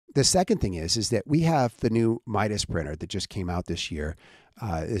The second thing is that we have the new Midas printer that just came out this year.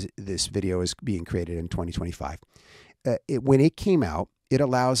 This video is being created in 2025. When it came out, it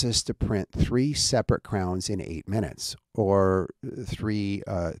allows us to print 3 separate crowns in 8 minutes, or three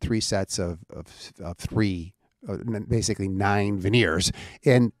sets of 3, basically 9 veneers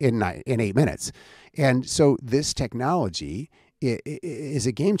in 8 minutes. And so this technology is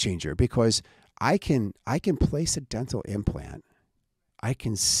a game changer, because I can place a dental implant, I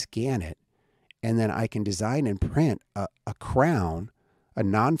can scan it, and then I can design and print a crown, a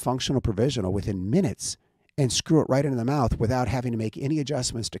non-functional provisional, within minutes, and screw it right into the mouth without having to make any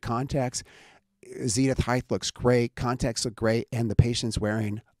adjustments to contacts. Zenith height looks great, contacts look great, and the patient's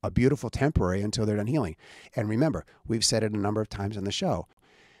wearing a beautiful temporary until they're done healing. And remember, we've said it a number of times on the show,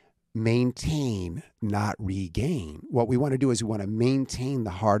 maintain, not regain. What we want to do is we want to maintain the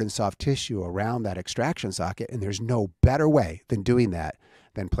hard and soft tissue around that extraction socket, and there's no better way than doing that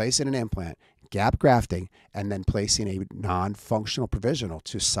than placing an implant, gap grafting, and then placing a non-functional provisional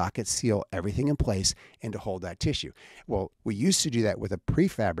to socket seal everything in place and to hold that tissue. Well, we used to do that with a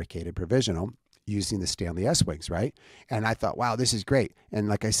prefabricated provisional using the Stanley S-Wings, right? And I thought, wow, this is great. And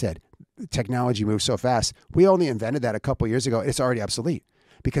like I said, technology moves so fast. We only invented that a couple years ago. It's already obsolete,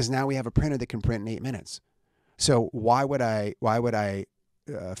 because now we have a printer that can print in 8 minutes. So why would I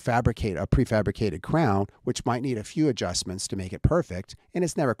fabricate a prefabricated crown, which might need a few adjustments to make it perfect, and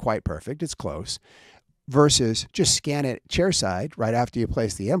it's never quite perfect, it's close, versus just scan it chairside right after you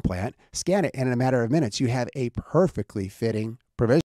place the implant, scan it, and in a matter of minutes, you have a perfectly fitting provision.